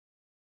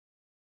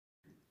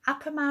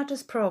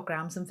Appamada's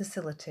programs and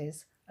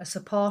facilities are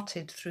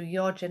supported through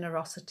your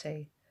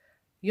generosity.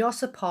 Your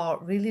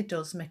support really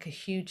does make a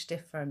huge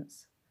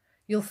difference.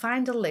 You'll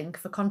find a link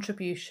for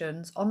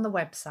contributions on the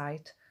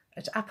website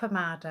at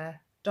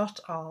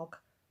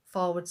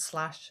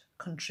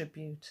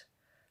appamada.org/contribute.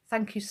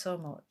 Thank you so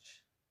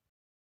much.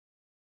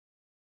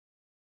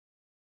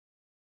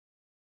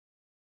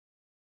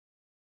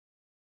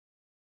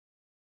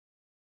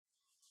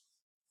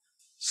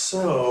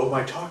 So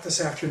my talk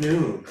this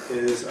afternoon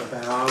is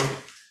about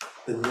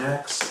the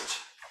next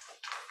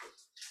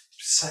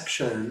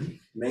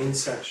section, main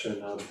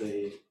section of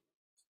the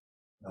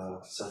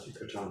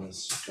Satipatthana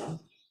Sutta,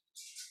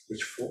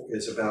 which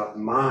is about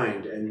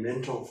mind and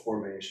mental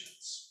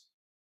formations.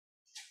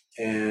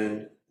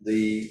 And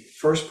the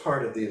first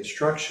part of the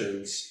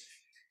instructions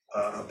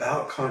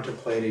about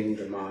contemplating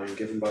the mind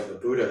given by the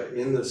Buddha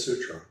in the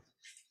sutra,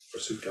 or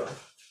sutta,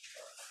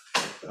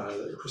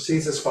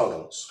 proceeds as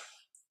follows.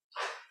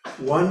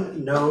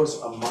 One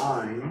knows a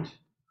mind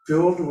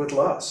filled with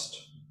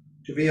lust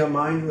to be a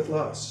mind with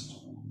lust,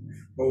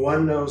 or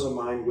one knows a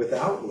mind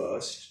without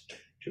lust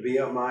to be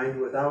a mind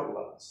without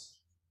lust,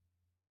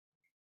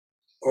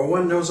 or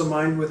one knows a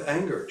mind with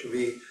anger to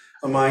be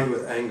a mind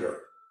with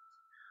anger,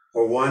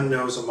 or one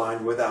knows a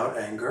mind without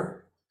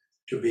anger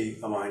to be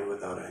a mind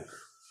without anger.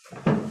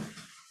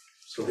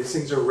 So these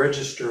things are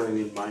registering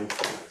in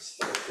mindfulness.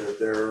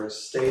 There are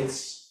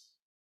states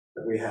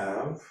that we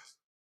have.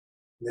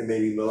 They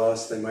may be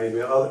lust, they may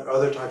be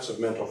other types of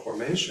mental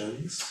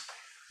formations,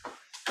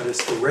 but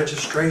it's the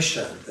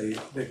registration, the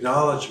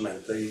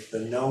acknowledgement,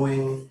 the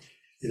knowing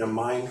in a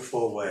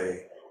mindful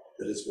way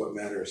that is what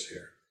matters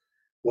here.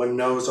 One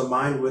knows a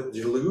mind with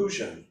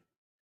delusion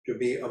to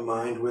be a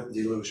mind with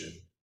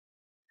delusion.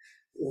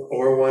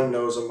 Or one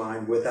knows a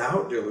mind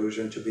without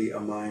delusion to be a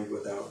mind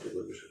without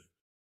delusion.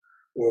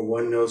 Or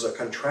one knows a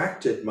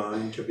contracted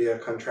mind to be a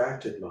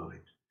contracted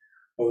mind.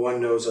 Or one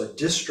knows a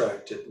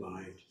distracted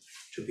mind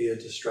to be a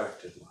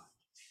distracted mind.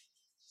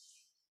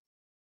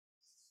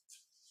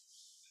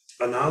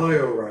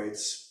 Analayo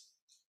writes,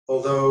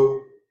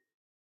 although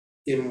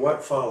in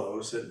what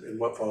follows, and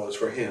what follows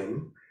for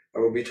him, I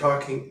will be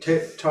taking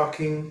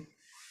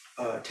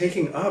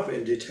up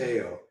in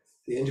detail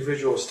the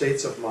individual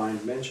states of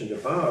mind mentioned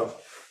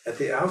above. At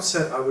the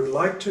outset, I would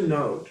like to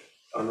note,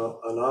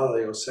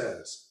 Analayo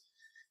says,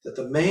 that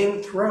the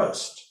main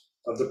thrust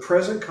of the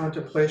present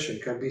contemplation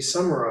can be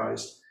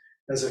summarized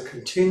as a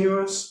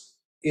continuous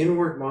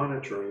inward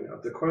monitoring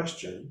of the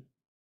question,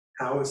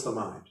 how is the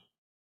mind?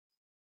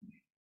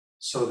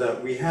 So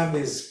that we have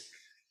these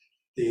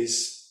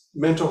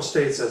mental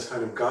states as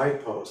kind of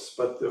guideposts,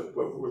 but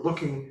we're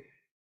looking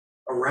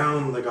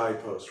around the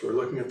guidepost. We're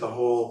looking at the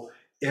whole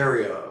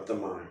area of the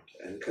mind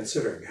and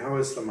considering, how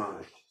is the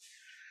mind?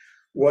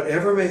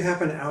 Whatever may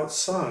happen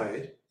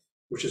outside,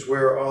 which is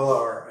where all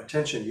our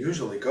attention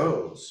usually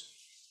goes,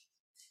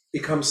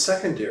 becomes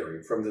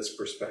secondary from this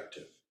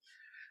perspective.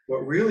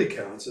 What really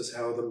counts is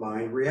how the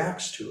mind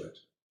reacts to it.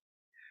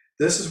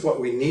 This is what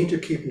we need to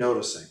keep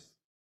noticing.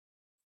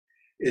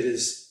 It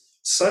is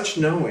such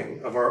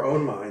knowing of our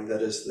own mind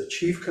that is the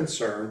chief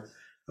concern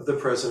of the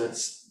present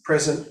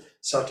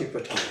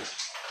Satipatthana,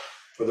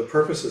 for the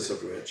purposes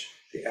of which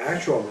the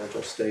actual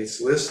mental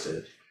states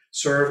listed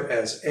serve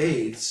as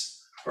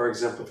aids or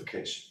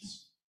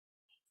exemplifications.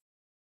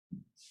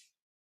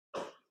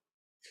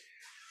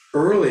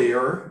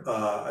 Earlier,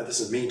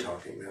 this is me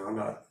talking now,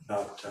 not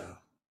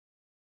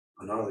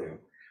Analayo.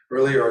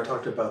 Earlier, I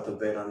talked about the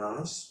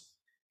Vedanas,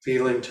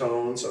 feeling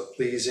tones of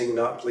pleasing,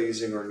 not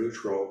pleasing, or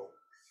neutral,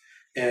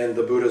 and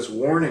the Buddha's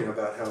warning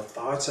about how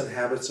thoughts and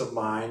habits of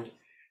mind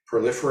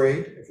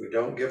proliferate if we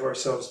don't give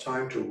ourselves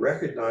time to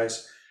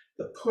recognize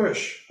the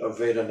push of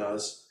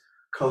Vedanas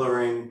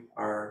coloring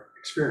our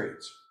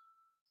experience.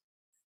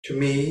 To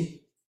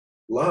me,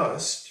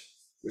 lust,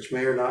 which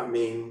may or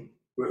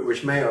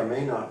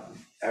may not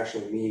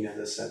actually mean in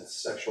this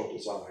sense sexual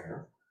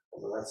desire,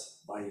 although that's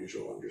my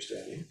usual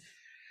understanding,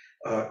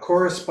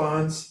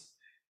 corresponds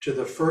to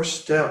the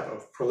first step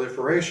of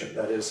proliferation.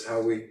 That is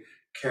how we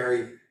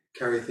carry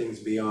things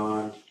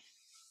beyond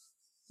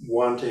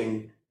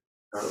wanting,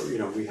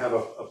 we have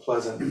a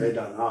pleasant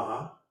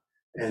vedana,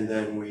 and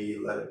then we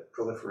let it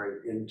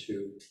proliferate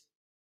into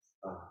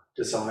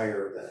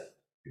desire that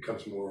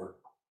becomes more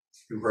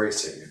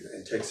embracing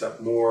and takes up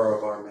more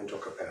of our mental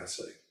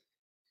capacity.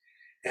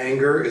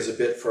 Anger is a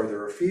bit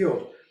further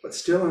afield, but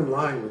still in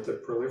line with the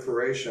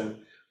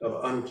proliferation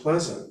of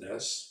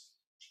unpleasantness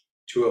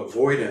to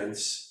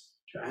avoidance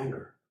to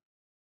anger.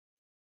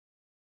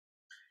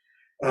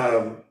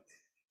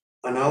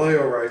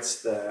 Analayo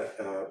writes that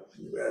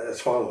as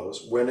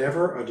follows: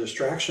 whenever a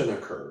distraction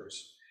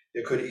occurs,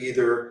 it could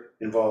either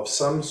involve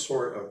some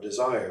sort of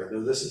desire.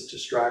 Now, this is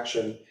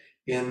distraction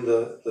in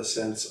the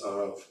sense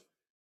of,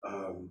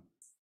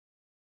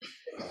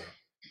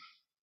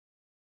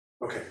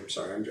 okay, I'm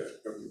sorry,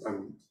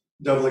 I'm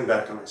doubling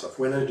back on myself.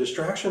 When a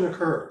distraction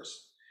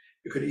occurs,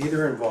 it could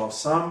either involve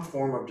some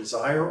form of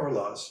desire or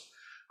lust,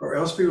 or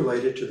else be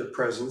related to the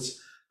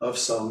presence of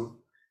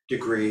some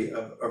degree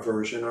of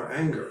aversion or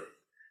anger.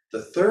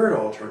 The third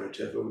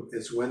alternative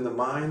is when the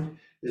mind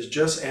is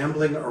just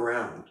ambling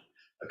around,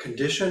 a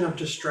condition of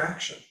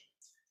distraction,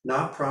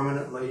 not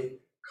prominently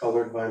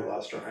colored by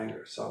lust or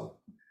anger. So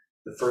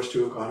the first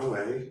two have gone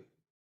away,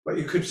 but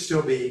you could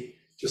still be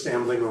just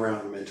ambling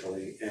around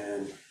mentally,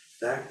 and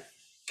that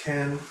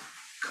can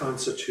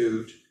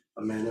constitute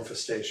a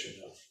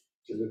manifestation of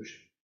delusion.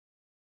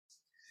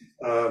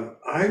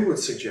 I would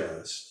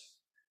suggest,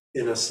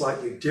 in a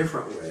slightly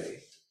different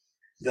way,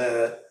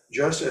 that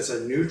just as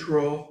a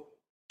neutral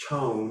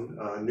tone,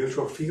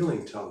 neutral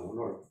feeling tone,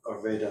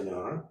 or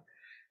Vedana,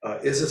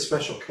 is a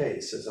special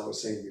case, as I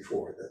was saying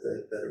before,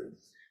 that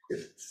it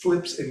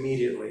flips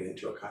immediately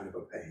into a kind of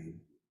a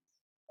pain.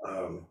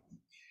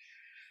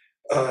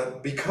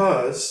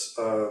 Because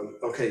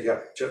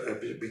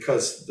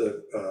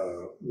the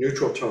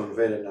neutral tone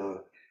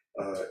Vedana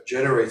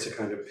generates a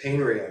kind of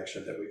pain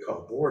reaction that we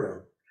call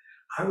boredom,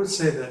 I would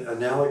say that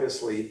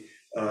analogously,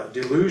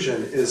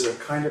 delusion is a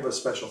kind of a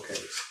special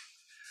case.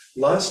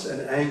 Lust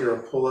and anger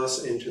pull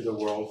us into the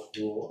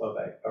whirlpool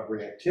of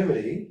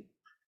reactivity,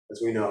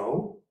 as we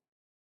know,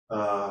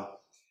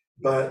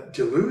 but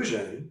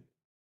delusion,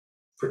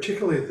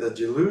 particularly the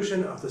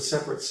delusion of the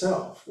separate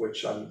self,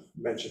 which I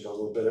mentioned a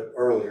little bit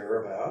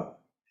earlier about,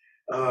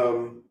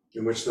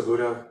 in which the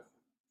Buddha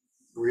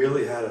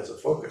really had as a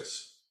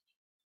focus,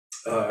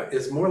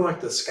 is more like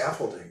the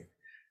scaffolding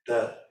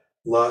that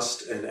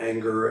lust and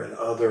anger and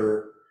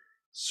other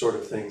sort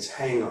of things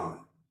hang on.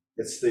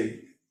 It's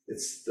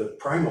the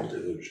primal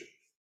delusion,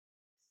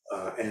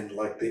 and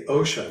like the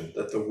ocean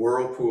that the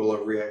whirlpool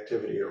of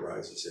reactivity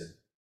arises in.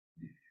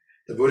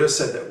 The Buddha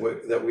said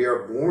that we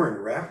are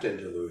born wrapped in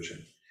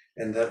delusion,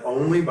 and that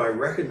only by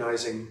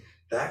recognizing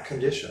that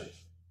condition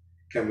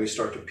can we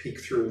start to peek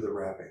through the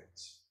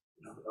wrappings.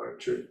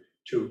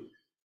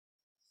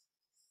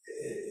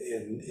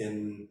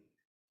 In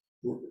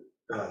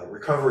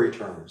recovery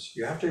terms,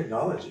 you have to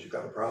acknowledge that you've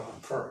got a problem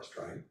first,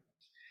 right?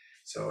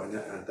 So, and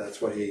that's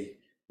what he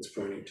is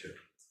pointing to.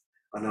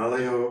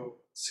 Analayo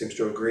seems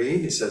to agree.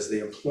 He says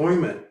the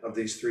employment of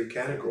these three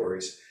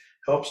categories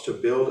helps to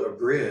build a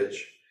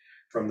bridge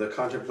from the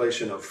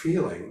contemplation of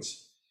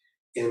feelings,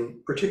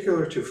 in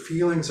particular to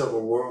feelings of a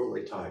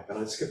worldly type. And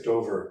I skipped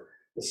over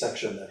the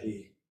section that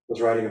he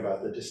was writing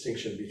about the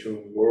distinction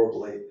between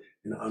worldly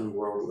and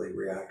unworldly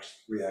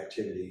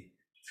reactivity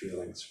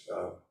feelings.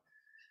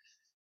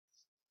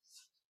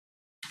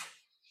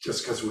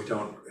 Just because we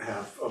don't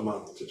have a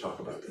month to talk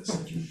about this.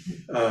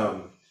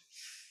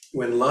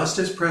 When lust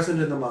is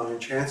present in the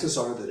mind, chances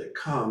are that it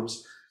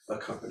comes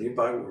accompanied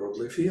by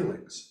worldly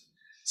feelings.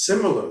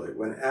 Similarly,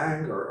 when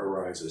anger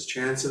arises,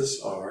 chances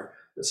are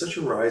that such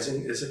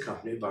arising is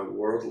accompanied by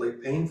worldly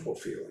painful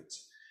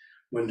feelings.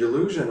 When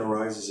delusion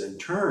arises in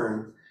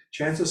turn,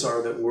 chances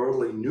are that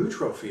worldly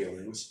neutral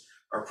feelings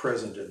are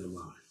present in the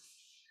mind.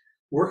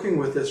 Working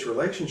with this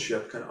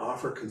relationship can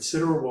offer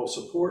considerable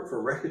support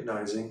for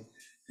recognizing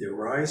the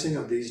arising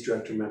of these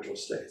detrimental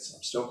states.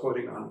 I'm still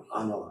quoting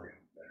Analayo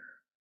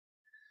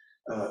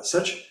there.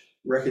 Such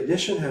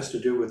recognition has to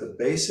do with a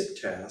basic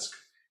task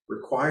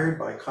required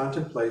by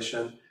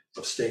contemplation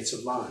of states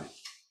of mind.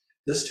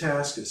 This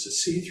task is to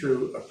see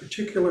through a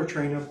particular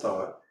train of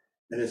thought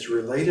and its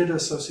related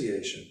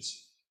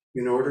associations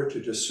in order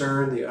to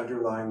discern the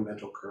underlying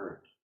mental current.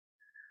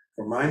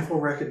 For mindful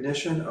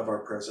recognition of our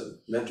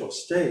present mental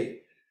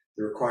state,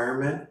 the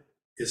requirement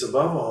is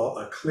above all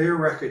a clear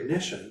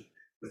recognition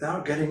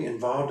without getting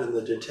involved in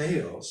the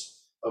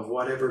details of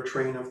whatever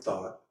train of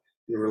thought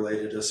and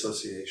related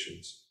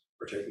associations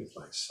are taking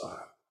place.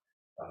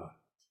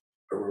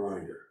 A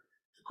reminder,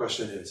 the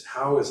question is,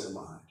 how is the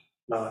mind?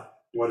 Not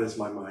what is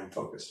my mind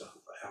focused on,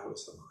 but how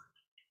is the mind?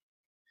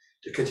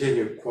 To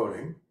continue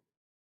quoting,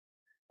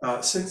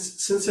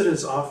 since it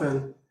is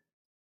often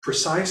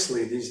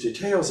precisely these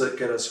details that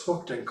get us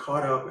hooked and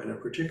caught up in a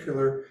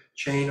particular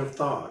chain of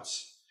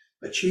thoughts,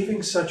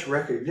 achieving such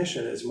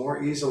recognition is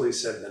more easily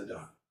said than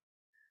done.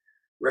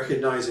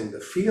 Recognizing the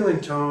feeling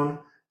tone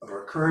of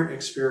our current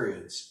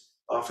experience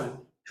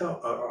often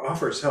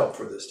offers help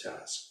for this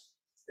task.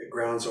 It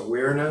grounds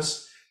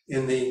awareness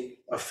in the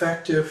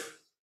affective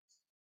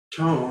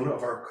tone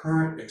of our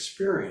current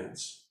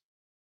experience.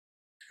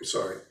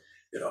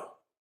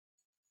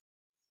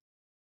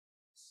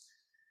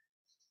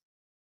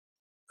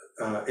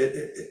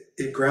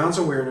 It grounds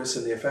awareness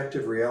in the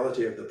affective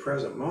reality of the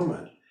present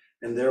moment,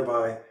 and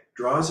thereby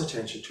draws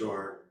attention to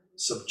our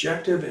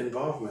subjective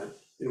involvement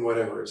in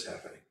whatever is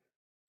happening.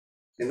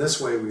 In this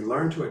way, we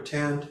learn to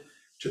attend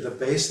to the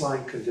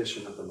baseline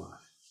condition of the mind.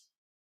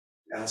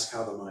 Ask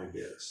how the mind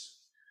is,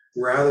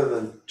 rather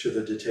than to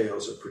the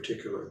details of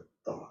particular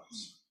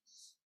thoughts.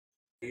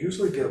 We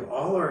usually give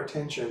all our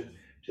attention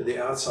to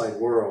the outside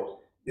world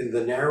in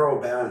the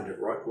narrow band of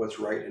what's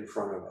right in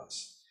front of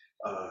us,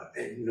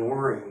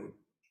 ignoring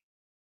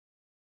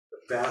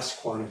vast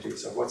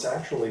quantities of what's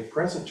actually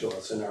present to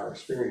us in our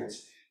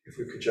experience if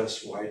we could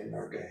just widen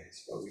our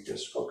gaze, but we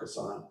just focus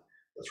on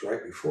what's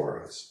right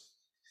before us.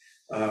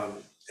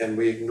 And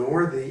we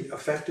ignore the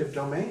affective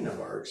domain of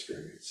our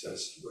experience,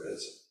 as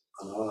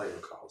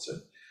Analayo calls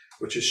it,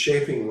 which is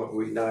shaping what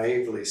we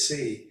naively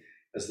see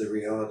as the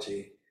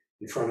reality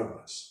in front of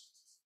us.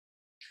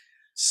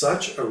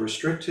 Such a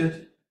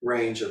restricted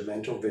range of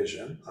mental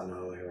vision,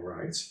 Analeo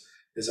writes,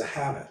 is a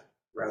habit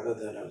rather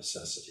than a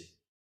necessity.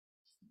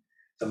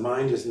 The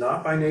mind is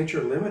not by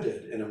nature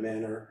limited in a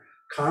manner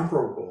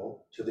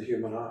comparable to the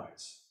human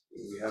eyes.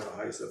 We have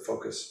eyes that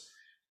focus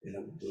in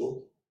a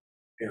little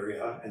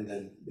area, and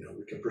then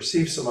we can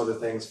perceive some other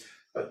things,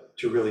 but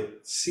to really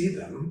see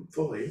them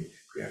fully,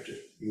 we have to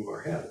move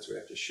our heads, we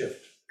have to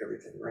shift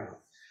everything around.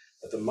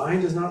 But the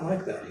mind is not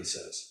like that, he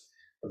says.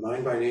 The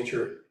mind by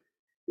nature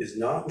is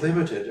not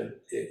limited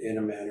in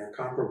a manner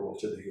comparable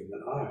to the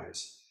human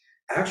eyes.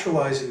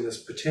 Actualizing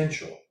this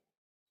potential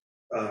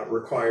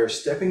requires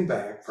stepping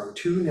back from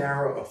too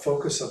narrow a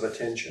focus of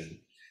attention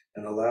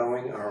and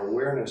allowing our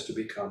awareness to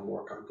become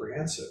more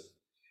comprehensive.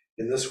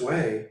 In this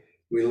way,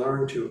 we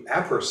learn to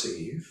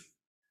apperceive,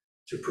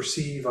 to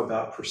perceive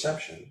about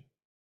perception,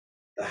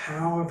 the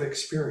how of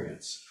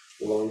experience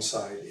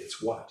alongside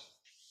its what.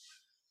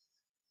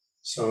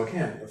 So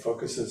again, the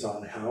focus is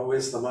on how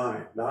is the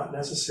mind, not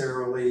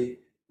necessarily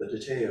the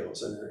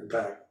details, and in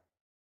fact,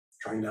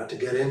 trying not to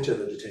get into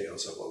the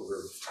details of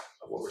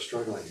what we're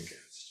struggling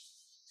against.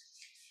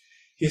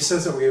 He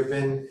says that we have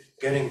been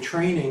getting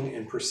training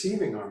in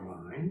perceiving our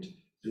mind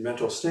and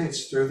mental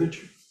states through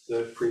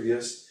the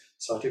previous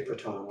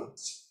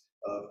Satipatthanas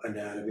of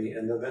anatomy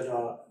and the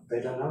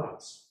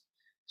Vedanas.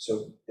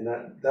 So, and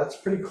that's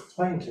pretty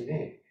plain to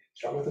me.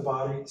 Start with the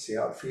body, see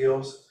how it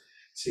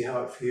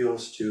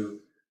feels to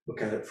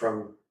look at it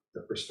from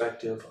the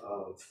perspective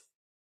of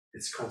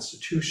its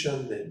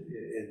constitution,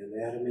 in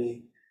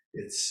anatomy,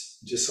 its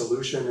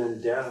dissolution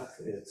and death,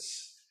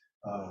 its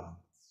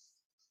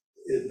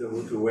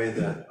the way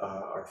that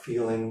our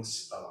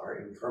feelings are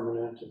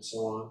impermanent and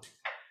so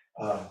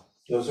on.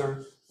 Those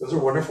are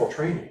wonderful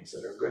trainings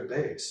that are a good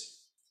base.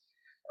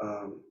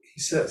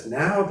 He says,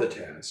 now the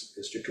task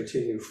is to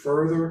continue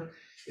further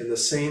in the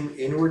same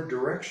inward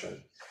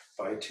direction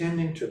by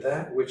attending to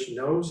that which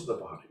knows the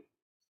body,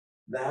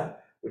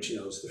 that which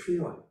knows the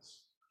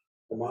feelings,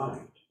 the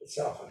mind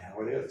itself and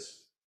how it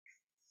is.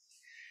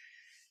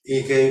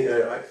 He gave,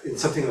 in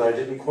something that I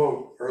didn't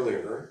quote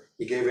earlier,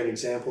 he gave an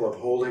example of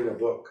holding a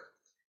book.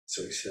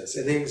 So he says,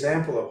 in the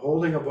example of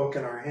holding a book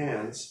in our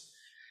hands,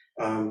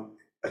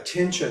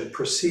 attention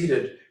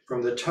proceeded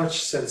from the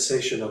touch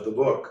sensation of the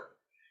book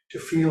to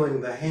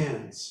feeling the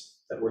hands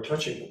that were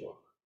touching the book.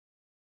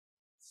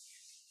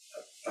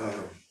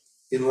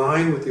 In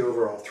line with the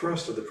overall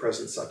thrust of the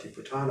present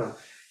Satipatthana,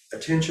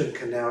 attention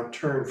can now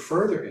turn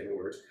further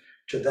inward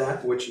to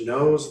that which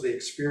knows the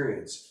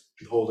experience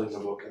of holding the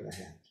book in the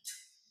hand.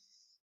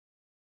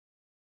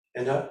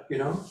 And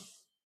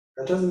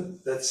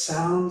that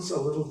sounds a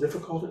little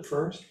difficult at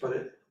first,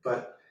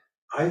 but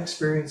I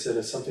experience it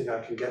as something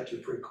I can get to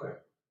pretty quick.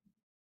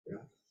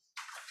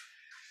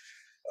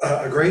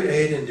 A great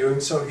aid in doing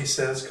so, he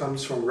says,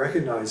 comes from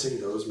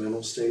recognizing those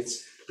mental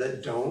states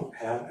that don't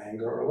have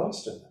anger or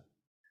lust in them.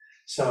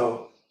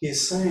 So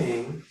he's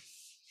saying,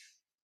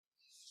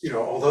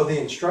 although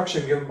the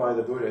instruction given by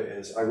the Buddha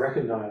is, I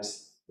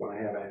recognize when I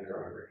have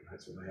anger, I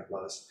recognize when I have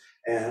lust,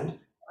 and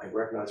I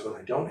recognize when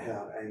I don't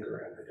have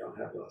anger and I don't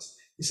have lust.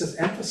 He says,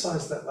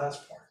 emphasize that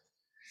last part.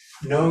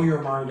 Know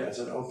your mind as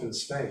an open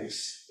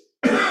space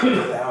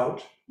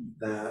without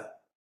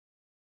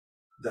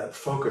that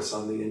focus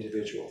on the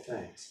individual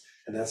things.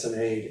 And that's an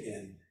aid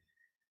in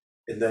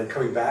then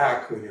coming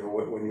back when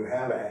you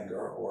have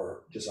anger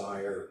or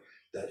desire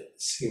that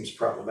seems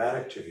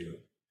problematic to you,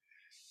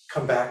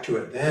 come back to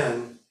it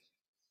then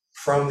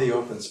from the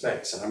open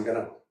space. And I'm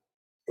going to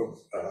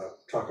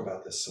talk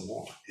about this some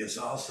more. It's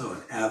also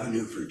an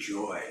avenue for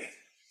joy.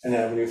 An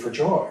avenue for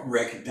joy.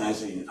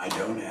 Recognizing I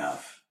don't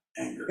have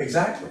anger.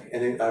 Exactly.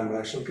 And I'm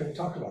actually going to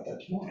talk about that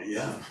tomorrow.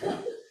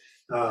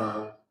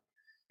 Yeah.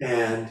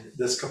 And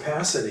this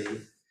capacity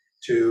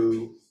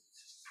to,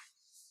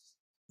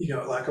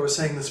 like I was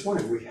saying this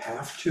morning, we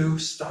have to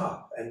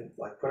stop and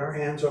put our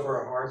hands over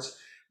our hearts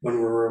when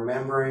we're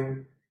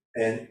remembering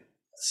and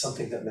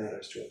something that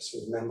matters to us.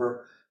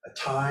 Remember a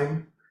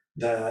time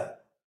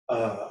that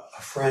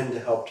a friend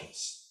helped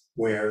us,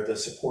 where the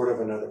support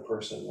of another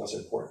person was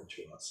important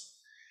to us.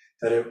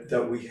 That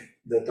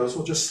those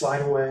will just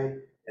slide away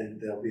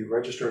and they'll be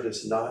registered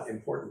as not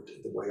important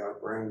the way our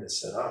brain is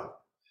set up.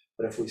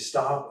 But if we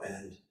stop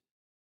and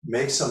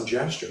make some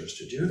gestures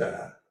to do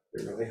that,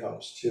 it really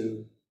helps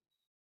to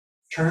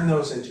turn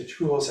those into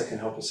tools that can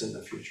help us in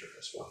the future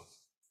as well.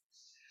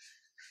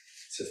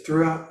 So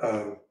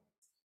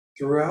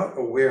throughout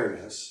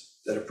awareness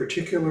that a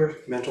particular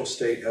mental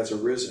state has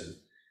arisen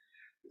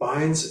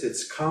finds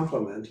its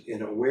complement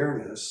in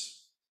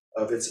awareness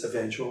of its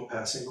eventual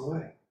passing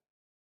away.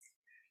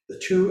 The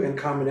two in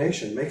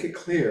combination make it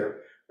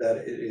clear that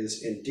it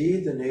is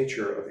indeed the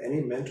nature of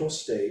any mental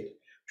state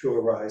to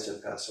arise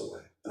and pass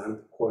away. And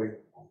I'm quoting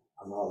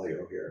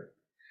Amalio here.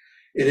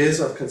 It is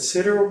of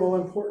considerable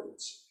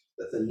importance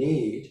that the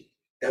need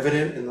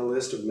evident in the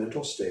list of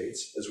mental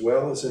states, as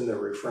well as in the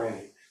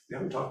refrain. We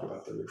haven't talked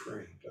about the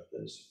refrain, but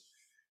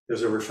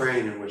there's a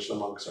refrain in which the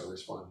monks are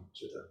responding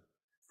to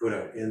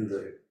Buddha in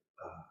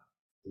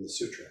the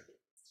sutra.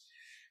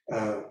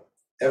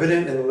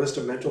 Evident in the list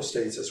of mental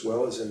states as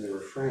well as in the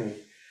refrain,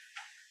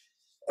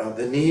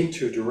 the need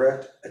to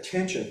direct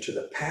attention to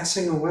the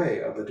passing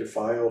away of a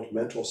defiled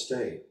mental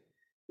state.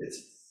 It's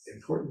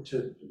important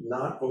to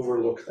not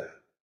overlook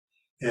that.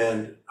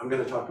 And I'm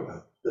going to talk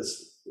about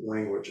this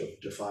language of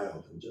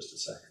defiled in just a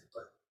second.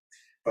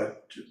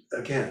 But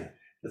again,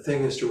 the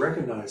thing is to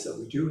recognize that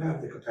we do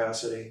have the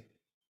capacity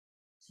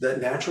that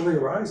naturally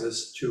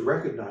arises to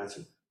recognize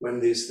when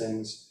these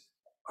things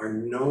are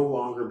no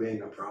longer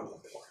being a problem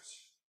for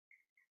us.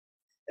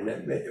 And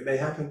it may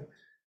happen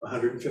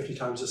 150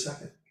 times a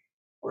second,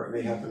 or it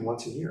may happen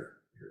once a year.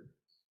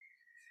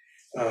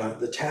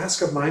 The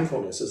task of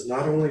mindfulness is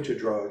not only to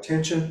draw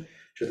attention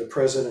to the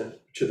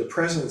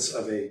presence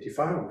of a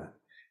defilement,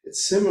 it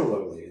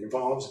similarly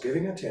involves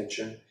giving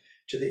attention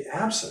to the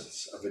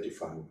absence of a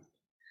defilement.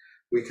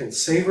 We can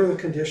savor the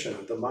condition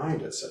of the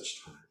mind at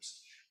such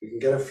times. We can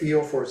get a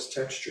feel for its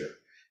texture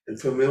and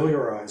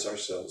familiarize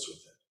ourselves with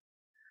it.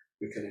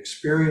 We can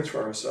experience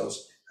for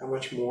ourselves how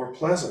much more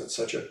pleasant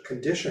such a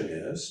condition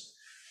is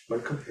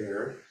when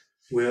compared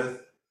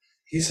with,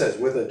 he says,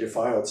 with a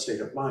defiled state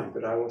of mind,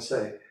 but I will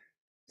say,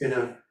 in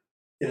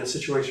a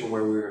situation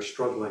where we are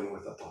struggling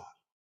with a thought.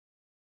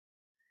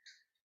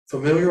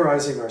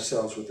 Familiarizing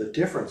ourselves with the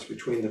difference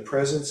between the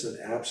presence and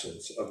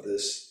absence of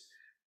this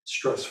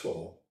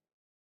stressful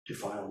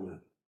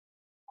defilement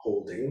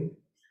holding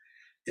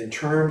in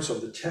terms of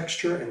the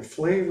texture and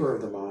flavor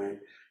of the mind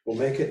will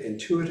make it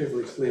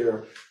intuitively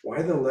clear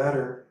why the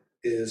latter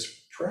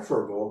is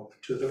preferable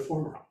to the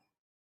former.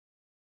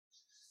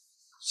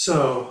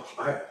 So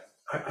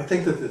I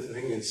think that the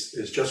thing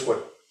is just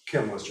what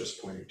Kim was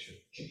just pointing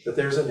to, that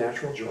there's a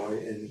natural joy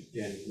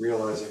in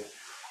realizing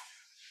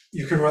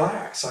you can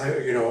relax.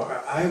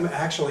 I'm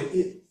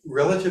actually,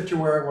 relative to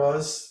where I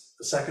was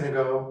a second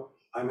ago,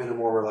 I'm in a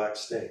more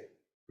relaxed state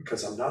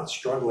because I'm not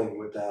struggling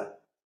with that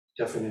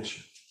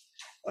definition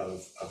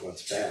of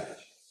what's bad.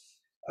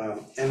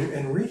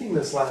 And reading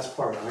this last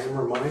part, I am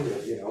reminded,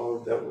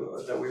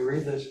 that we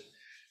read this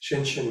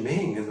Shin Shin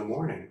Ming in the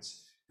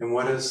mornings. And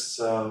what is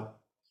the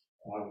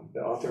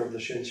author of the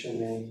Shin Shin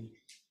Ming?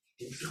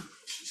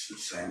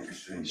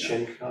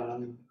 Shin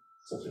Khan,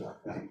 something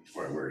like that.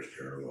 My word's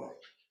terrible.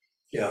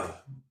 Yeah,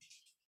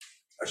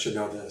 I should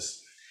know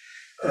this.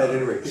 At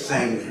any rate,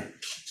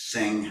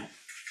 Sing.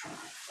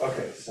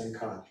 Okay, Sing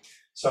Khan.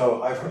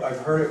 So I've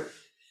heard it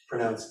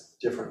pronounced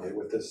differently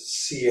with the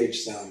CH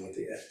sound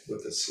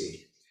with the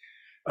C.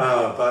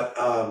 But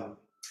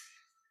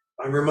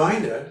I'm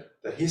reminded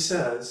that he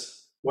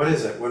says, what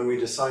is it when we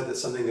decide that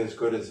something is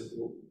good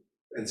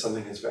and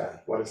something is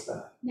bad? What is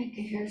that? Make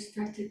a hair's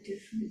breadth of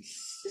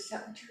difference. Is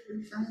that what you're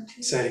referring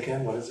to? Say it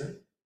again, what is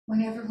it?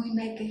 Whenever we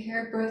make a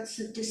hairbreadth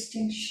of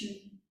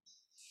distinction.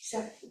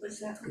 Was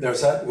that?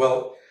 There's that,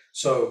 well,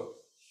 so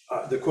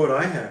the quote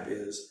I have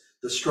is,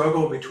 the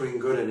struggle between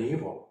good and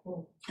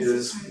evil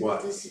is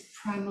what?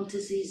 Primal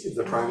disease of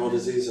the primal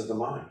disease of the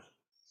mind.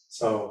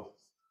 So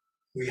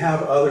we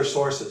have other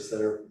sources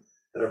that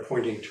are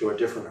pointing to a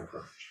different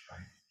approach,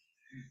 right?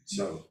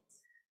 So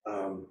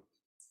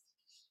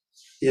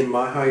in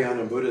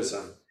Mahayana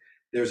Buddhism,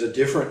 there's a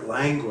different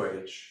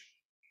language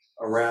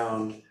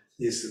around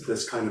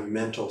this kind of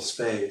mental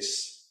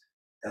space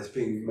as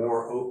being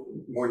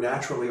more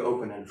naturally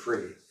open and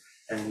free,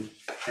 and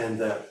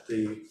that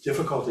the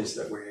difficulties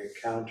that we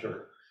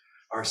encounter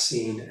are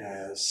seen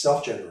as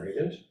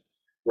self-generated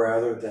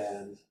rather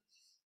than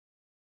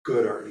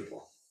good or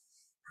evil,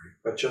 right?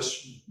 But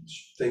just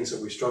things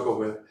that we struggle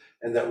with,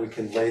 and that we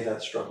can lay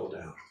that struggle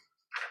down.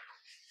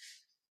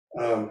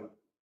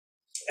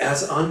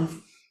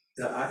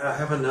 I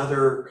have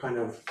another kind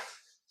of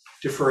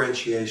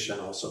differentiation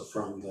also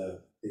from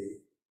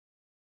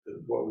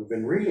what we've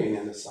been reading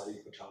in the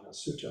Satipatthana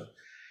Sutta.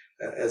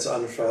 As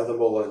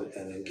unfathomable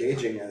and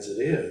engaging as it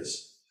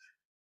is,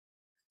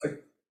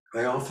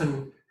 I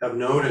often have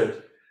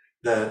noted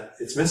that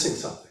it's missing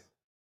something.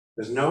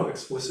 There's no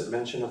explicit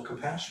mention of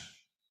compassion.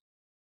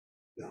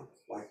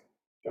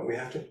 Don't we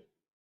have to?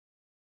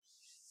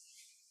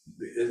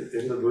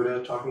 Isn't the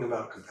Buddha talking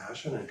about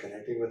compassion and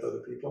connecting with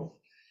other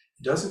people?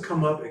 It doesn't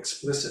come up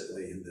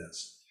explicitly in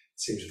this. It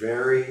seems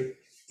very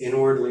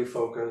inwardly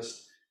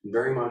focused,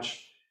 very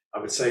much, I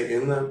would say,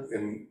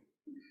 in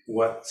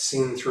what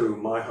seen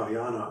through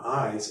Mahayana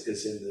eyes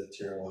is in the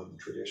Theravada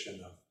tradition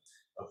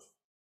of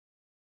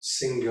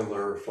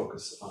singular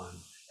focus on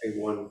a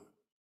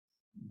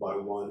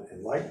one-by-one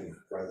enlightenment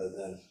rather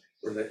than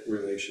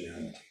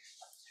relationality.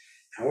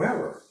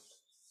 However,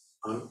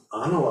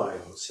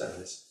 Analayo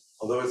says,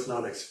 although it's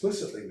not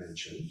explicitly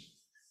mentioned,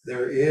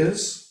 there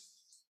is,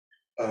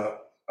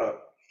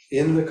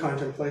 in the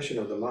contemplation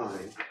of the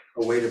mind,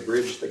 a way to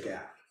bridge the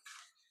gap.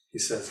 He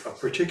says, of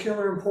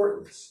particular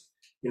importance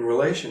in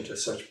relation to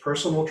such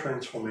personal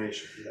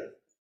transformation that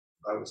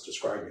I was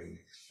describing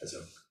as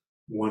a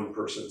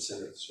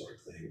one-person-centered sort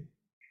of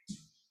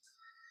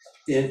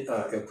thing,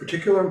 of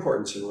particular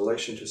importance in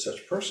relation to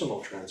such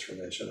personal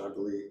transformation, I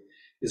believe,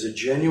 is a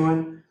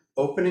genuine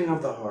opening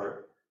of the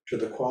heart to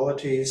the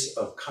qualities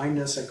of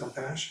kindness and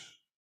compassion.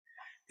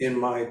 In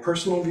my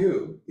personal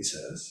view, he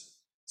says,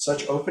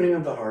 such opening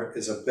of the heart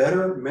is a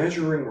better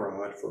measuring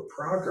rod for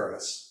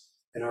progress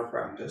in our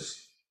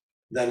practice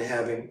than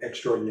having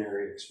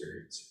extraordinary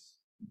experiences.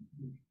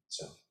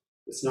 So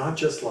it's not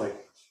just like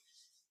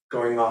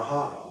going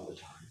aha all the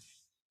time.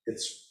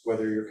 It's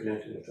whether you're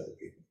connecting with other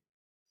people.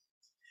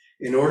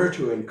 In order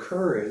to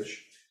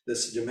encourage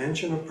this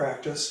dimension of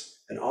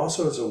practice, and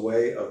also as a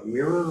way of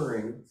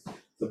mirroring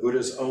the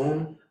Buddha's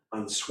own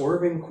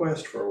unswerving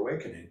quest for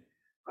awakening,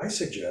 I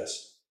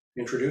suggest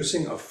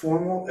introducing a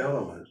formal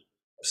element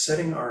of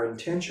setting our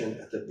intention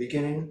at the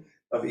beginning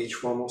of each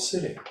formal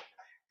sitting.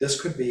 This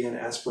could be an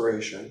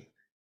aspiration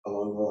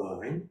along the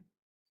line,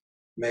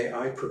 may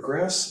I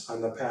progress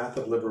on the path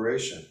of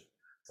liberation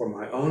for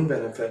my own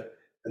benefit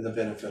and the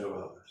benefit of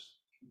others.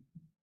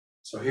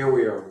 So here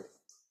we are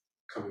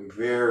coming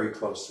very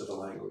close to the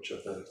language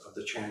of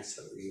the chants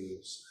that we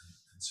use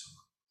and so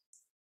on.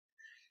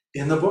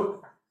 In the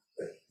book,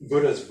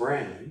 Buddha's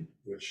Brain,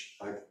 which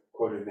I've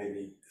quoted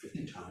maybe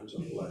 50 times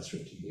over the last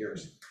 15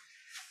 years,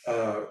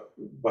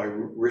 by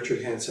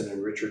Richard Hanson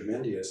and Richard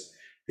Mendius,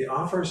 the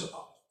authors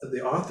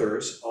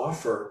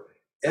offer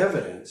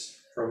evidence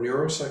from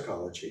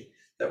neuropsychology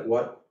that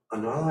what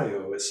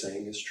Analayo is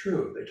saying is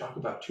true. They talk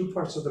about two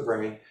parts of the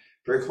brain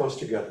very close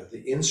together,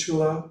 the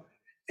insula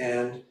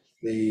and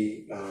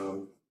the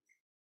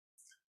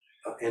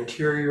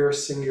anterior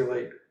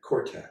cingulate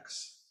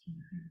cortex.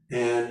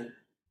 And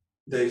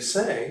they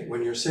say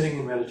when you're sitting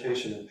in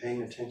meditation and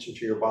paying attention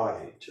to your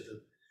body,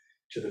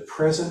 to the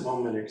present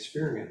moment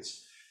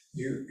experience,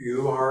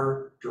 you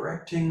are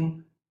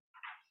directing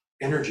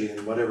energy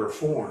in whatever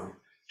form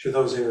to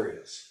those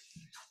areas.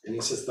 And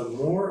he says the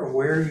more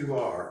aware you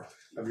are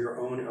of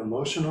your own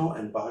emotional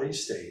and body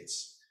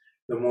states,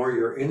 the more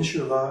your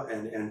insula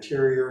and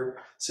anterior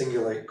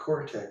cingulate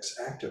cortex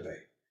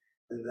activate.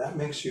 And that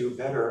makes you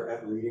better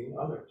at reading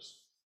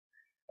others.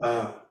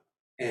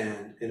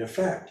 And in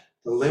effect,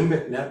 the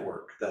limbic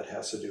network that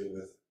has to do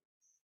with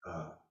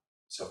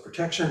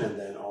self-protection and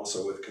then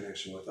also with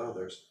connection with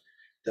others,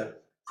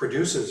 that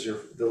produces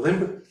the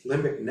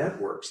limbic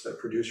networks that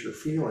produce your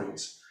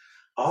feelings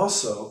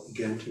also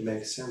begin to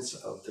make sense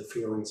of the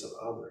feelings of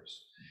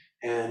others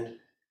and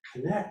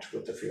connect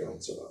with the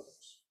feelings of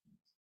others.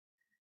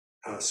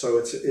 So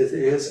it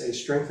is a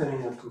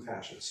strengthening of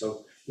compassion.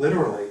 So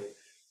literally,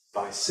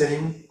 by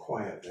sitting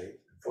quietly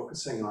and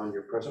focusing on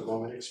your present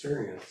moment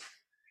experience,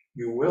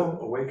 you will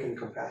awaken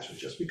compassion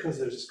just because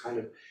there's this kind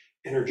of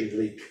energy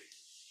leak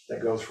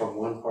that goes from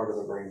one part of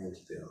the brain into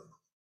the other.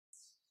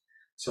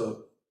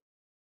 So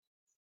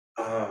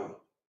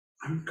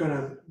I'm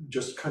gonna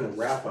just kind of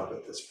wrap up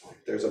at this point.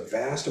 There's a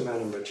vast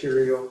amount of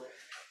material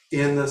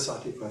in the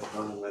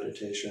Satipatthana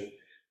meditation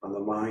on the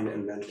mind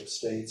and mental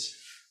states.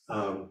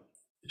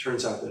 It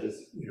turns out that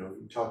it's,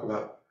 you talk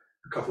about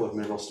a couple of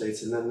mental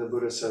states, and then the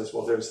Buddha says,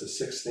 well, there's the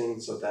 6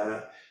 things of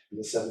that, and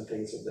the 7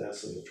 things of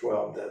this, and the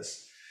 12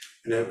 this,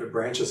 and it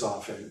branches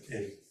off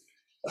in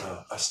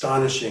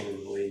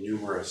astonishingly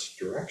numerous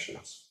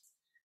directions.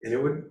 And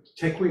it would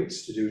take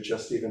weeks to do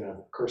just even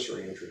a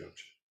cursory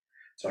introduction.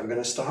 So I'm going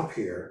to stop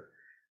here,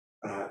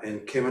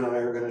 and Kim and I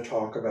are going to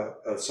talk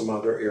about some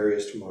other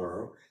areas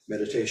tomorrow.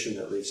 Meditation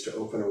that leads to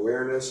open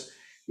awareness,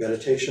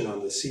 meditation on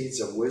the seeds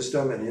of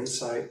wisdom and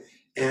insight,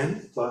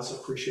 and plus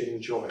appreciating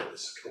joy,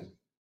 as Kim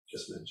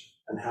just mentioned,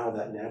 and how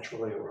that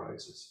naturally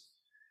arises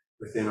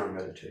within our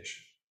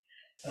meditation.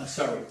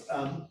 So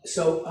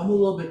I'm a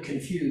little bit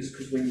confused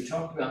because when you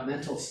talk about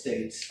mental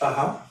states,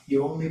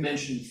 you only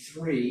mentioned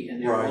 3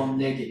 and they're all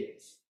negative.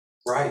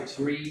 Right.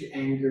 Greed,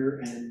 anger,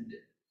 and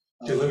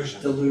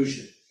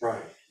Delusion.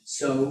 Right.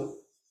 So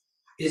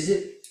is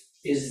it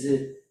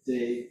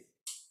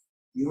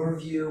your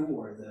view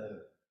or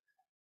the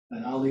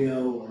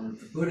Analayo or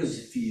the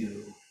Buddha's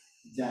view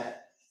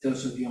that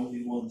those are the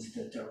only ones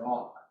that there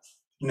are?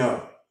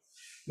 No,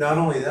 not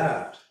only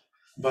that,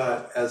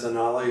 but as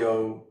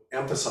Analayo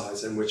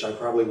emphasized, in which I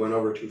probably went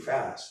over too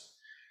fast,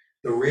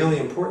 the really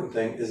important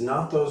thing is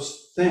not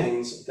those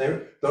things.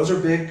 Those are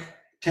big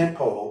tent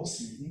poles,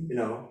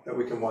 that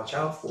we can watch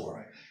out for.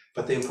 Right.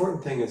 But the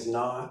important thing is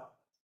not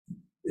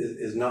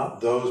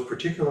those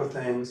particular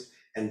things,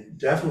 and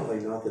definitely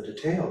not the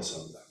details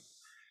of them,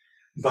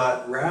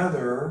 but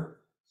rather,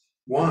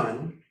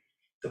 one,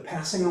 the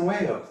passing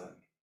away of them.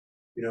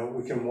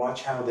 We can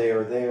watch how they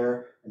are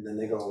there and then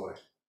they go away.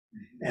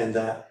 And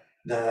that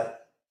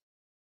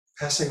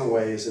passing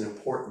away is an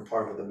important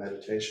part of the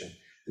meditation.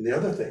 And the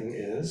other thing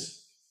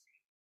is,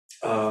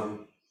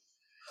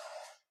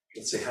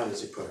 let's see, how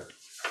does he put it?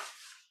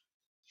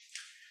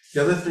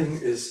 The other thing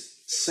is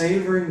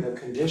savoring the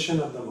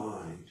condition of the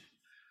mind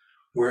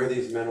where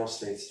these mental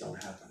states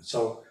don't happen.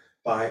 So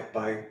by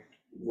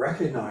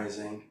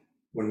recognizing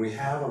when we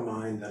have a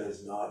mind that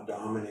is not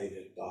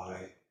dominated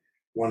by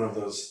one of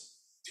those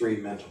 3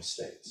 mental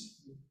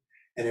states,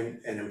 and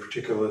in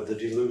particular the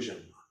delusion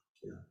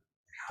mind,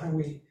 how do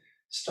we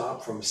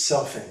stop from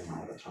selfing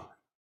all the time?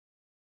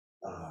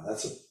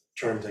 That's a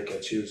term that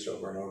gets used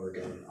over and over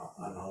again.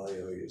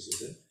 Analayo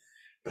uses it.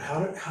 But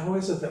how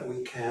is it that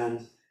we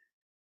can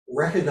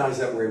recognize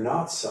that we're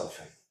not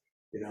selfing,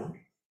 you know?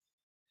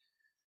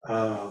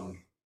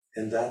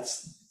 And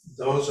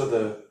those are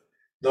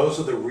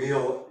the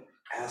real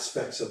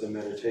aspects of the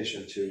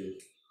meditation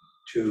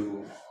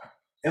to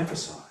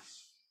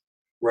emphasize,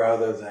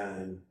 rather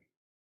than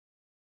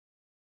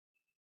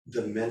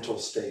the mental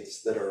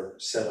states that are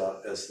set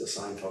up as the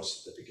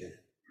signposts at the beginning.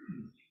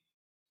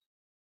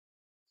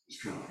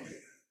 It's kind of like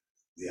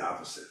the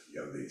opposite.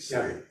 You have these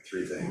Yeah.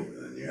 three things,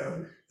 and then you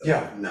have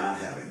Yeah. not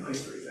having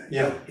those three things.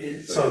 Yeah.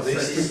 So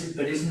these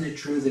But isn't it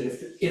true that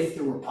if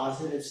there were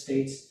positive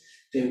states,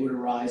 they would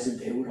arise and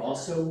they would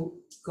also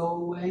go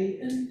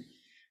away?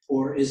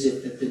 Or is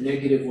it that the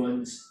negative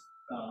ones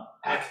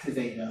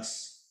activate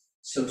us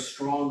so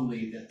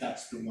strongly that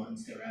that's the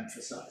ones they're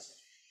emphasizing?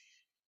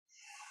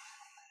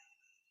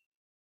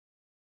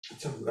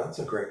 That's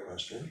a great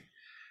question.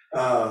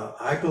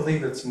 I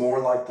believe it's more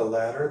like the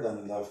latter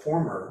than the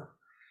former,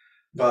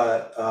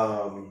 but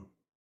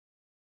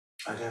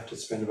I'd have to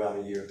spend about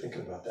a year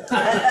thinking about that.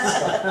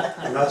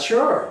 I'm not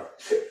sure.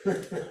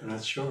 I'm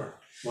not sure.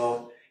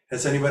 Well,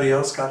 has anybody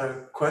else got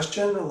a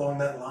question along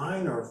that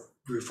line, or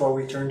before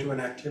we turn to an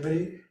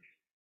activity?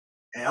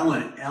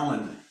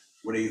 Ellen,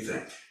 what do you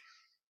think?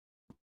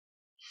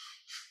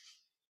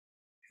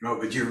 No,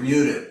 but you're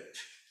muted.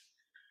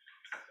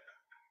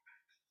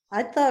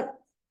 I thought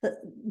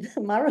that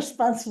my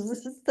response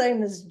was the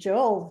same as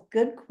Joel.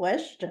 Good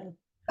question.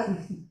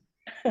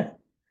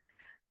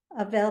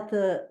 About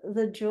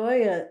the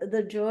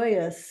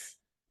joyous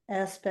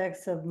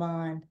aspects of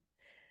mind.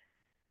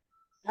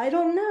 I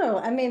don't know.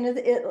 I mean,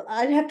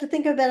 I'd have to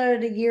think about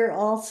it a year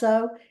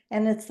also,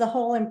 and it's the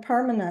whole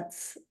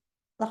impermanence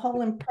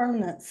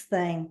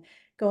thing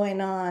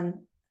going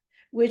on,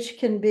 which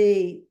can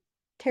be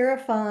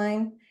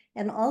terrifying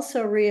and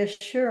also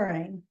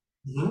reassuring.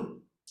 Mhm.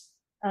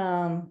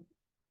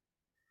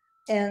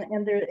 And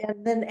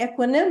then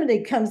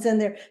equanimity comes in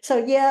there. So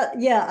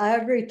yeah, I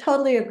agree,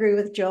 totally agree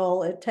with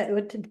Joel. It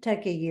would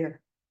take a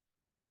year.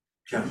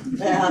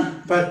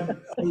 Yeah. But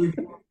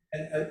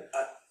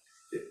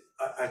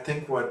I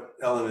think what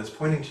Ellen is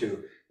pointing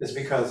to is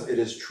because it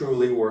is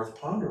truly worth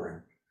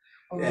pondering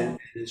and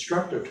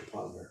instructive to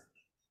ponder.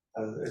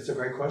 It's a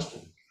great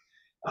question.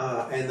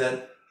 And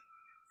that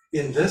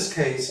in this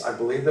case, I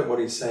believe that what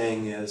he's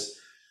saying is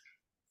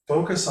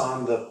focus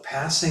on the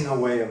passing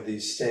away of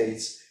these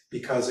states,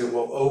 because it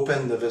will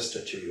open the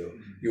vista to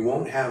you. You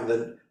won't have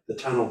the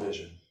tunnel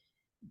vision.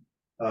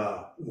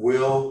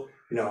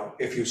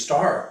 If you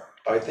start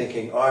by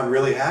thinking, oh, I'm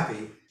really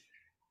happy,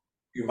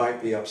 you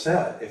might be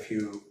upset if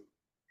you're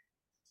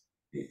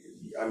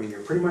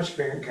pretty much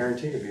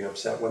guaranteed to be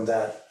upset when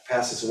that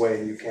passes away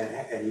and you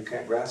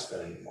can't grasp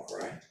it anymore,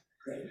 right?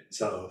 Right.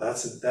 So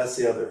that's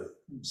the other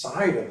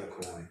side of the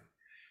coin.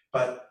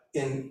 But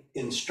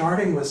in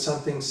starting with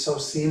something so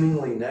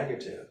seemingly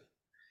negative,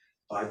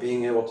 by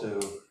being able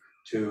to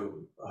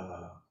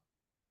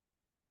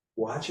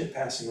watch it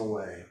passing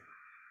away,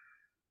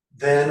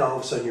 then all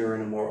of a sudden you're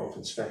in a more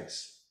open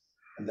space,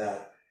 and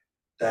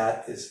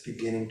that is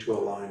beginning to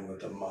align with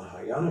the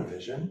Mahayana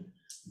vision.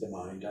 The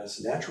mind is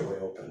naturally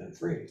open and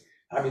free.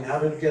 I mean, how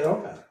did it get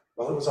open?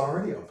 Well, it was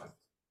already open.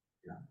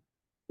 Yeah.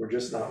 We're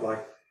just not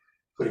like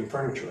putting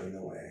furniture in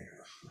the way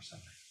or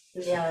something.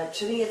 Yeah,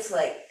 to me, it's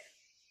like,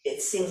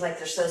 it seems like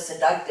they're so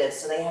seductive,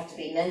 so they have to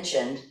be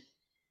mentioned.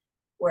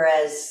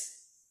 Whereas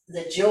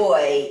the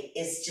joy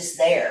is just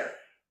there.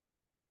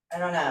 I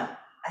don't know.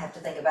 I have to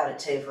think about it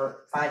too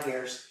for 5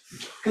 years.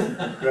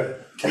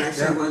 Good. Can I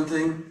say one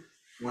thing?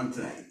 One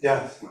thing.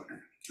 Yeah.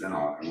 Then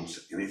I won't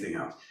say anything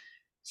else.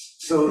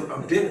 So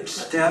a big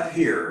step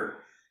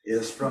here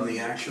is from the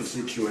actual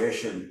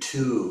situation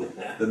to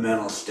the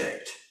mental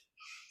state.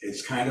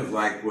 It's kind of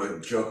like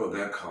what Joko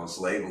Beck calls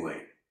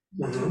labeling.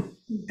 Mm-hmm.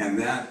 And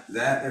that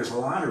there's a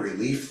lot of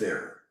relief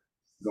there,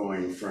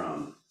 going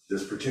from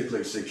this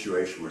particular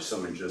situation where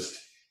someone just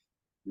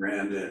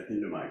ran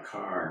into my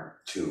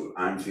car to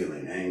I'm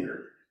feeling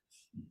anger.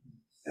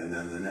 And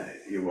then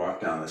you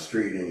walk down the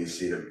street and you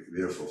see a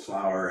beautiful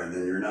flower, and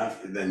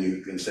then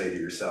you can say to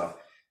yourself,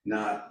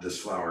 not this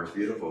flower is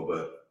beautiful,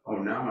 but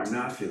oh, now I'm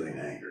not feeling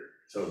anger.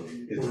 So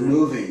it's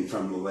moving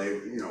from the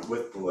label,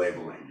 with the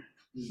labeling.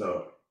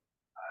 So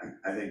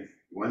I think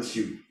once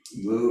you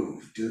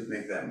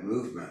make that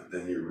movement,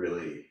 then you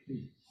really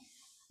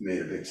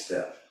made a big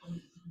step.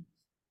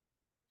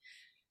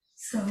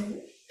 So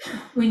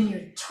when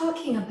you're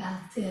talking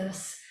about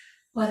this,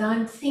 what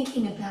I'm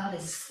thinking about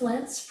is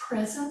Flint's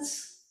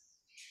presence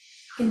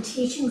in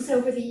teachings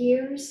over the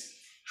years,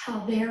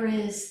 how there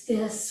is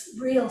this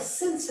real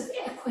sense of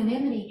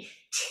equanimity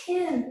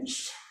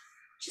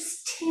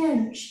just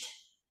tinged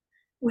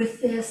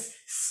with this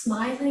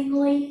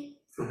smilingly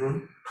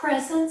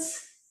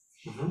presence.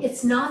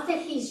 It's not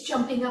that he's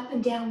jumping up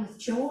and down with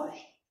joy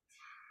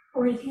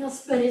or anything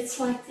else, but it's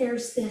like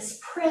there's this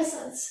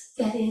presence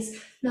that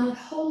is not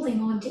holding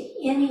on to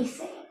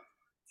anything,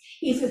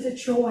 either the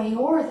joy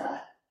or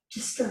the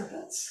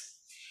disturbance.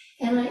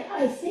 And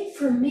I think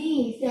for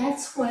me,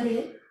 that's what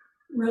it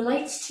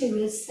relates to,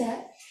 is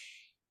that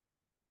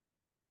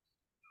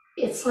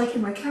it's like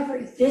in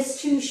recovery,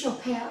 this too shall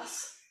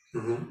pass.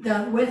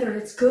 Mm-hmm. Whether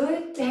it's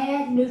good,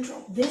 bad,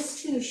 neutral,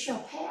 this too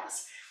shall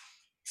pass.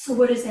 So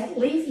what does that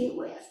leave you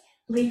with?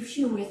 Leaves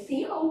you with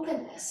the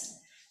openness.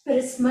 But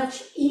it's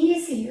much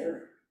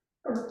easier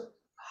or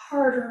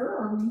harder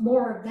or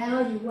more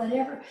value,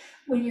 whatever,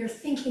 when you're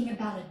thinking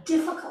about a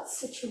difficult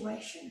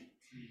situation,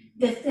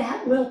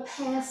 that will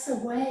pass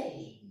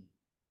away.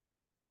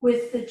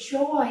 With the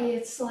joy,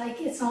 it's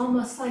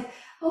almost like,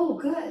 oh,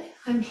 good,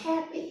 I'm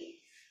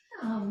happy.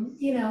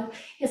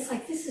 It's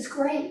like, this is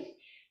great.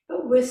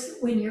 But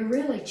when you're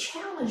really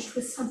challenged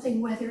with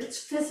something, whether it's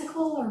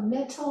physical or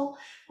mental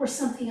or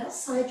something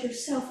outside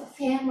yourself, a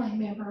family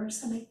member or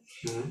something,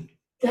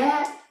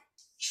 that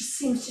just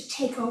seems to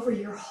take over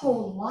your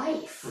whole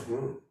life.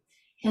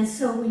 And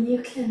so when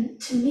you can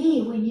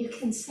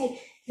say,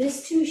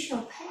 this too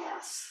shall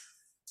pass,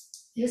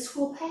 this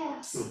will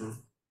pass.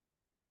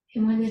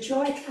 And when the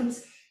joy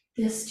comes,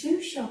 this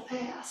too shall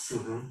pass.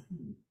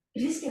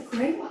 But isn't it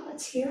great while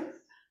it's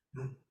here?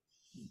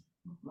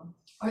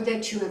 Or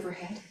that you ever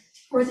had it.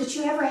 Or that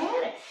you ever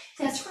had it.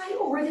 That's right,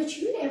 or that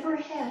you ever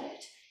had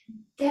it.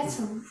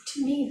 To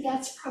me,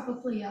 that's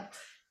probably a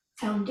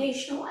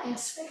foundational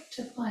aspect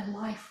of my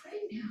life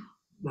right now,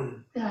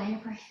 that I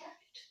ever had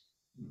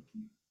it.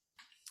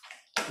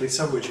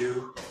 Lisa, would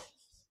you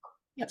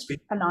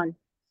speak? Come on,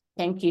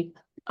 thank you.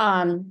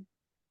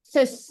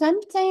 So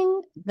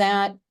something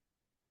that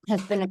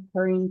has been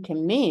occurring to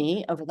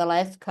me over the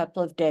last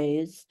couple of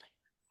days,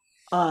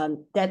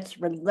 that's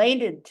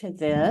related to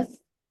this,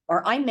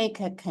 or I make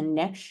a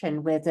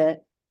connection with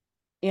it,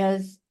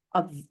 is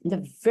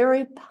the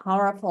very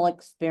powerful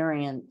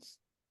experience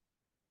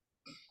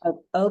of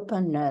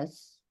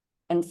openness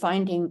and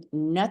finding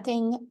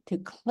nothing to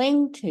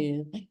cling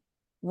to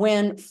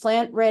when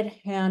Flint read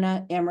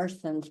Hannah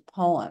Emerson's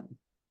poem,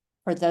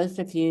 for those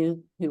of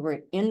you who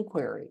were in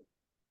query.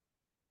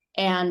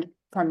 And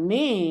for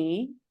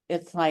me,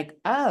 it's like,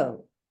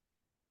 oh,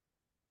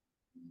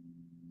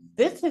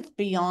 this is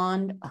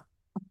beyond,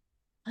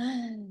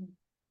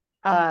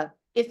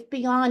 it's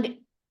beyond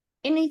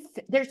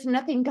anything, there's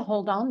nothing to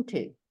hold on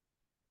to.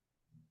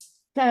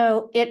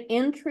 So it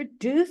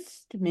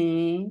introduced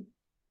me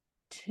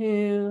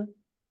to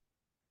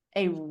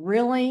a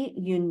really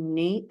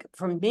unique,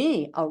 for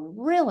me, a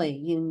really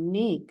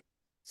unique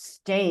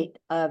state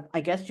of,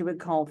 I guess you would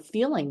call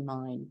feeling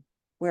mind,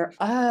 where,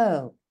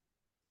 oh,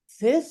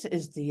 this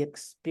is the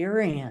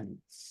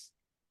experience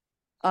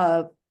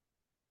of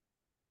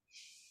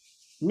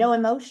no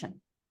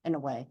emotion, in a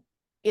way.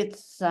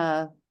 It's,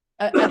 I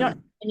don't know if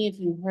any of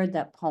you heard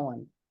that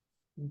poem,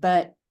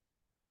 but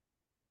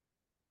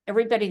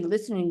everybody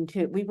listening to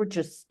it, we were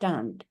just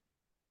stunned.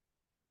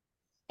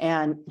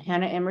 And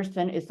Hannah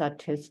Emerson is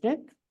autistic.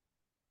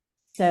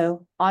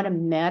 So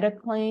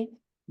automatically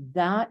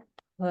that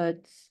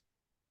puts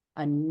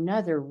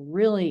another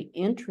really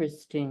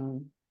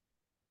interesting,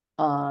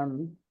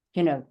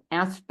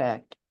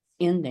 aspect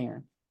in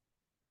there.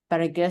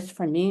 But I guess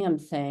for me, I'm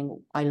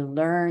saying I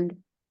learned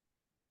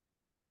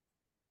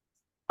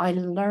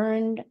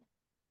that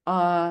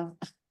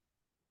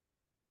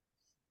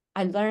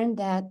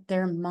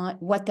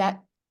what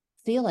that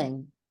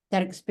feeling,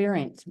 that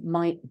experience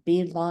might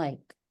be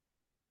like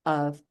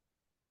of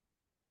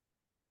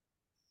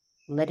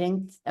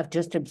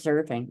just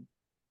observing.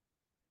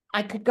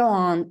 I could go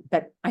on,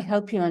 but I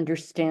hope you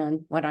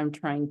understand what I'm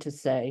trying to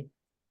say.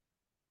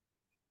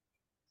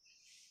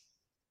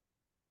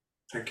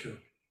 Thank you.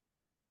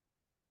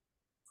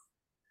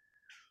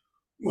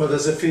 Well,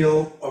 does it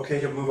feel okay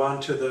to move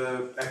on to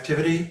the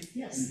activity?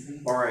 Yes.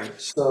 All right,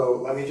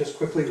 so let me just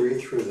quickly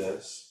read through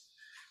this.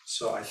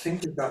 So I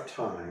think we've got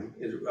time.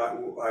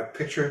 I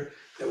picture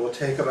that we'll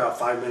take about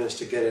 5 minutes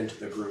to get into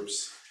the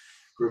groups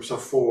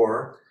of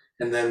 4,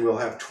 and then we'll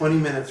have 20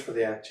 minutes for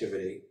the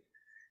activity.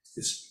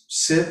 Just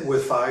sit for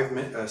 5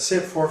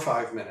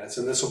 minutes,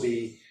 and this will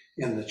be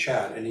in the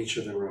chat in each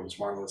of the rooms.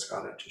 Marla's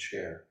got it to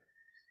share.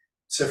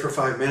 Sit for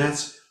 5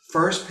 minutes.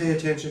 First, pay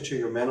attention to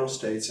your mental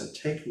states and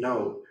take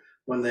note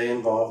when they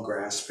involve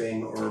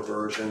grasping or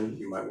aversion.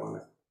 You might want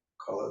to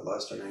call it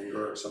lust and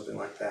anger or something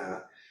like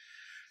that.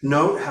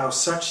 Note how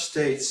such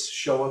states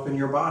show up in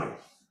your body.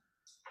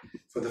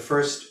 For the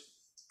first,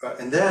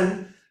 and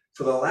then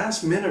for the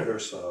last minute or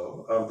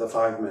so of the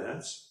 5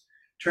 minutes,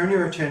 turn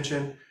your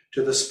attention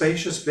to the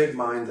spacious big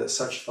mind that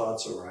such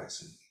thoughts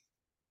arise in.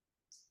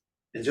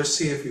 And just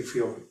see if you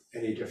feel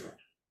any different,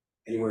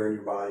 anywhere in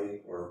your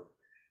body, or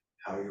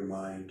how your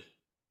mind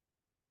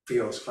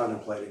feels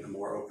contemplating a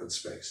more open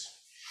space.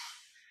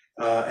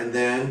 And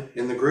then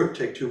in the group,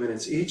 take 2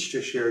 minutes each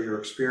to share your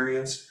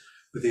experience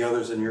with the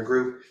others in your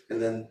group,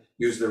 and then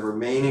use the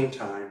remaining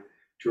time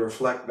to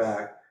reflect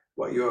back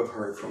what you have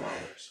heard from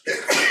others.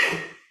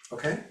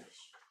 Okay?